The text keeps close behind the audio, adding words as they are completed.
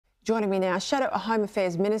Joining me now, Shadow Home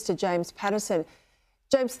Affairs Minister James Paterson.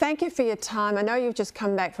 James, thank you for your time. I know you've just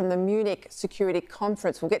come back from the Munich Security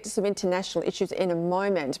Conference. We'll get to some international issues in a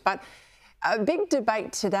moment, but a big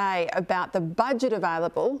debate today about the budget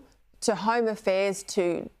available to Home Affairs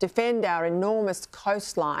to defend our enormous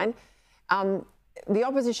coastline. The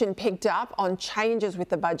opposition picked up on changes with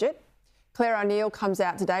the budget. Claire O'Neill comes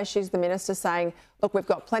out today, she's the minister, saying, look, we've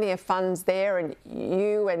got plenty of funds there and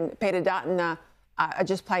you and Peter Dutton are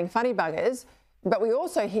just playing funny buggers. But we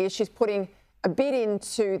also hear she's putting a bid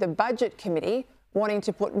into the budget committee wanting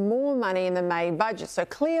to put more money in the May budget. So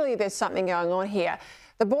clearly there's something going on here.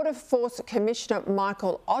 The Border Force Commissioner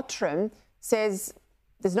Michael Ottram says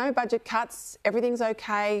there's no budget cuts, everything's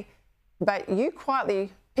okay, but you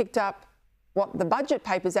quietly picked up what the budget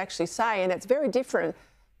papers actually say, and it's very different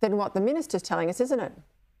than what the minister's telling us, isn't it?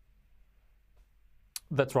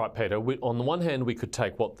 That's right, Peter. On the one hand, we could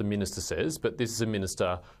take what the minister says, but this is a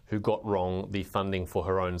minister who got wrong the funding for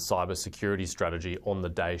her own cyber security strategy on the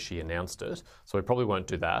day she announced it. So we probably won't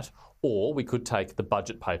do that. Or we could take the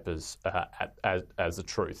budget papers as the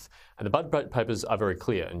truth. And the budget papers are very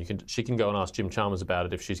clear, and she can go and ask Jim Chalmers about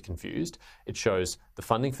it if she's confused. It shows the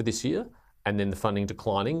funding for this year, and then the funding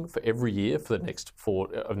declining for every year for the next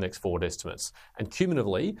forward estimates. And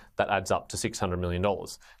cumulatively, that adds up to $600 million.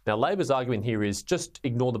 Now, Labor's argument here is just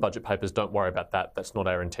ignore the budget papers, don't worry about that, that's not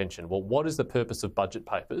our intention. Well, what is the purpose of budget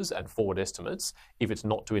papers and forward estimates if it's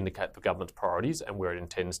not to indicate the government's priorities and where it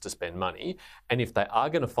intends to spend money? And if they are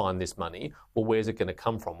going to find this money, well, where's it going to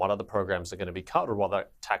come from? What other programs are going to be cut, or what other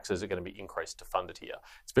taxes are going to be increased to fund it here?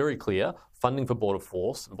 It's very clear, funding for Border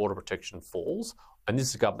Force and Border Protection falls. And this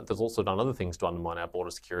is a government that's also done other things to undermine our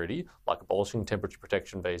border security, like abolishing temperature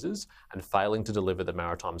protection visas and failing to deliver the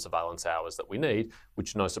maritime surveillance hours that we need,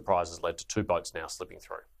 which, no surprise, has led to 2 boats now slipping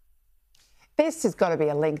through. This has got to be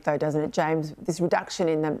a link, though, doesn't it, James? This reduction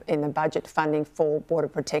in the budget funding for border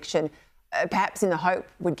protection, perhaps in the hope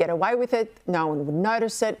we'd get away with it, no one would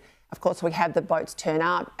notice it. Of course, we have the boats turn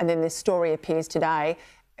up, and then this story appears today,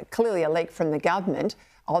 clearly a leak from the government,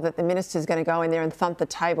 that the minister's going to go in there and thump the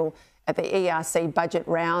table at the ERC budget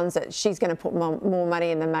rounds, that she's going to put more money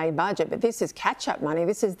in the May budget. But this is catch-up money.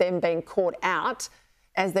 This is them being caught out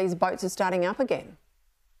as these boats are starting up again.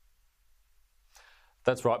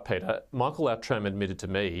 That's right, Peter. Michael Ottram admitted to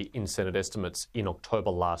me in Senate estimates in October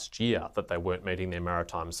last year that they weren't meeting their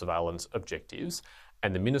maritime surveillance objectives.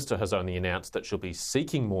 And the minister has only announced that she'll be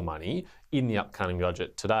seeking more money in the upcoming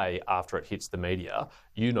budget today after it hits the media.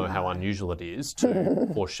 You know how unusual it is to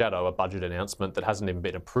foreshadow a budget announcement that hasn't even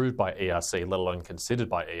been approved by ERC, let alone considered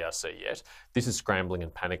by ERC yet. This is scrambling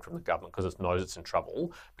and panic from the government because it knows it's in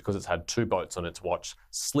trouble, because it's had 2 boats on its watch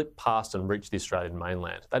slip past and reach the Australian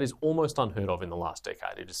mainland. That is almost unheard of in the last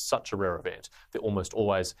decade. It is such a rare event. They're almost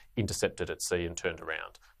always intercepted at sea and turned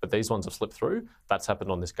around. But these ones have slipped through. That's happened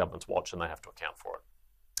on this government's watch, and they have to account for it.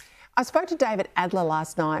 I spoke to David Adler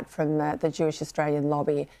last night from the Jewish Australian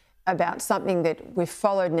Lobby about something that we've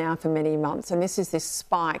followed now for many months, and this is this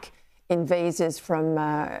spike in visas from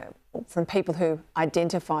people who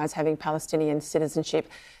identify as having Palestinian citizenship.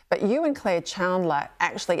 But you and Claire Chandler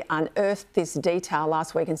actually unearthed this detail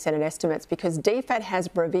last week in Senate estimates, because DFAT has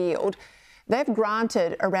revealed they've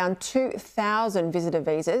granted around 2,000 visitor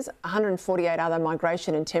visas, 148 other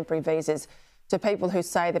migration and temporary visas to people who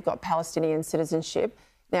say they've got Palestinian citizenship.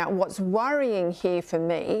 Now, what's worrying here for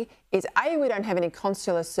me is, A, we don't have any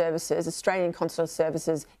consular services, Australian consular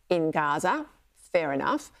services in Gaza, fair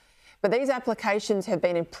enough, but these applications have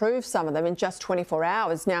been approved, some of them, in just 24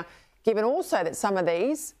 hours. Now, given also that some of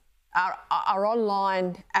these are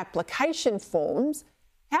online application forms,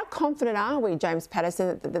 how confident are we, James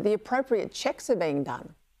Paterson, that the appropriate checks are being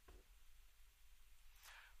done?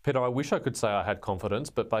 Peter, I wish I could say I had confidence,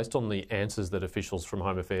 but based on the answers that officials from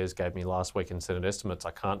Home Affairs gave me last week in Senate estimates, I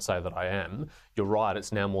can't say that I am. You're right,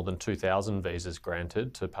 it's now more than 2,000 visas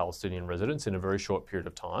granted to Palestinian residents in a very short period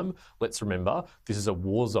of time. Let's remember, this is a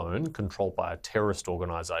war zone controlled by a terrorist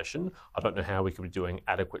organisation. I don't know how we could be doing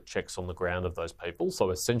adequate checks on the ground of those people. So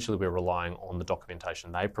essentially, we're relying on the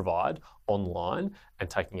documentation they provide online and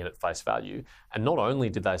taking it at face value. And not only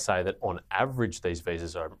did they say that on average these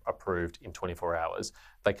visas are approved in 24 hours,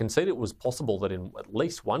 they conceded it was possible that in at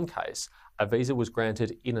least one case, a visa was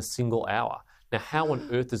granted in a single hour. Now, how on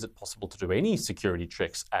earth is it possible to do any security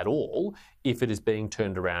checks at all if it is being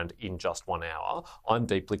turned around in just 1 hour? I'm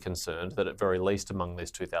deeply concerned that at very least among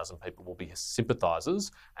these 2,000 people will be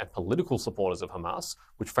sympathisers and political supporters of Hamas,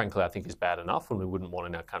 which frankly I think is bad enough and we wouldn't want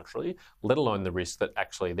in our country, let alone the risk that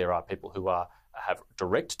actually there are people who have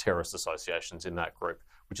direct terrorist associations in that group,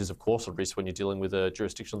 which is of course a risk when you're dealing with a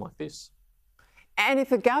jurisdiction like this. And if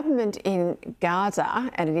the government in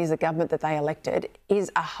Gaza, and it is a government that they elected, is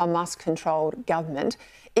a Hamas-controlled government,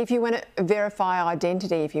 if you want to verify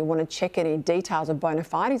identity, if you want to check any details or bona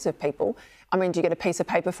fides of people, I mean, do you get a piece of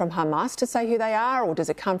paper from Hamas to say who they are, or does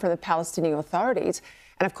it come from the Palestinian authorities?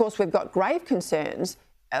 And of course, we've got grave concerns.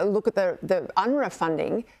 Look at the UNRWA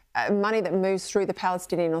funding. Money that moves through the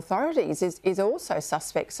Palestinian authorities is also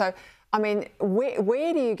suspect. So, I mean,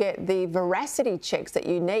 where do you get the veracity checks that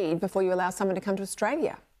you need before you allow someone to come to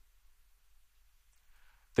Australia?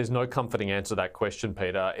 There's no comforting answer to that question,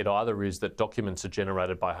 Peter. It either is that documents are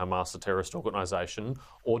generated by Hamas, a terrorist organisation,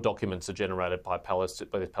 or documents are generated by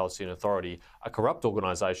the Palestinian Authority, a corrupt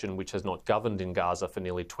organisation which has not governed in Gaza for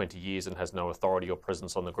nearly 20 years and has no authority or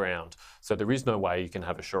presence on the ground. So there is no way you can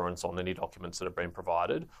have assurance on any documents that have been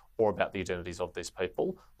provided or about the identities of these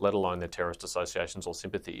people, let alone their terrorist associations or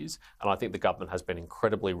sympathies. And I think the government has been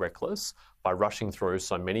incredibly reckless by rushing through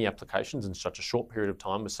so many applications in such a short period of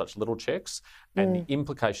time with such little checks. And the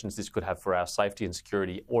implications this could have for our safety and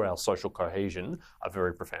security or our social cohesion are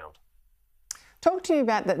very profound. Talk to me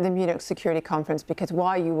about the Munich Security Conference, because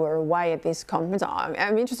while you were away at this conference,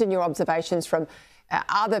 I'm interested in your observations from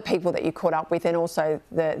other people that you caught up with, and also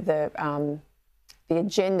the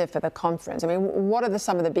agenda for the conference. I mean, what are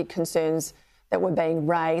some of the big concerns that were being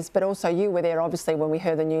raised? But also, you were there, obviously, when we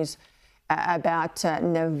heard the news about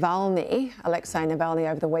Navalny, Alexei Navalny,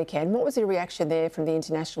 over the weekend. What was the reaction there from the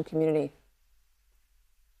international community?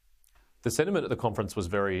 The sentiment at the conference was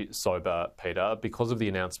very sober, Peter, because of the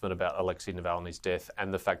announcement about Alexei Navalny's death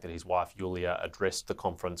and the fact that his wife, Yulia, addressed the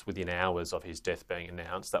conference within hours of his death being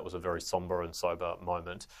announced. That was a very sombre and sober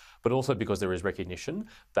moment. But also because there is recognition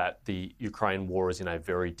that the Ukraine war is in a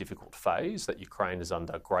very difficult phase, that Ukraine is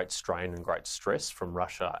under great strain and great stress from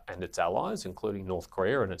Russia and its allies, including North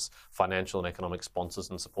Korea and its financial and economic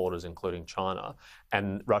sponsors and supporters, including China.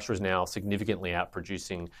 And Russia is now significantly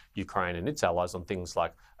outproducing Ukraine and its allies on things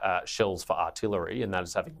like shells for artillery, and that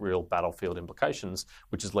is having real battlefield implications,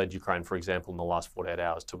 which has led Ukraine, for example, in the last 48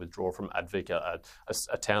 hours to withdraw from Advika,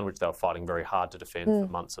 a town which they were fighting very hard to defend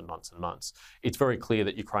for months and months and months. It's very clear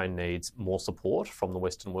that Ukraine needs more support from the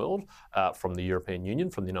Western world, from the European Union,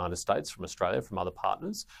 from the United States, from Australia, from other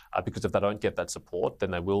partners, because if they don't get that support, then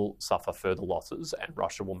they will suffer further losses and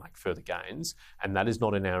Russia will make further gains. And that is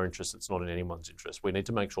not in our interest. It's not in anyone's interest. We need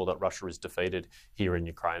to make sure that Russia is defeated here in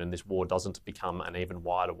Ukraine and this war doesn't become an even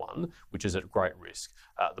wider one, which is at great risk.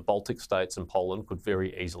 The Baltic states and Poland could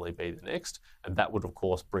very easily be the next, and that would, of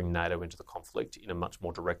course, bring NATO into the conflict in a much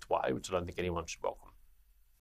more direct way, which I don't think anyone should welcome.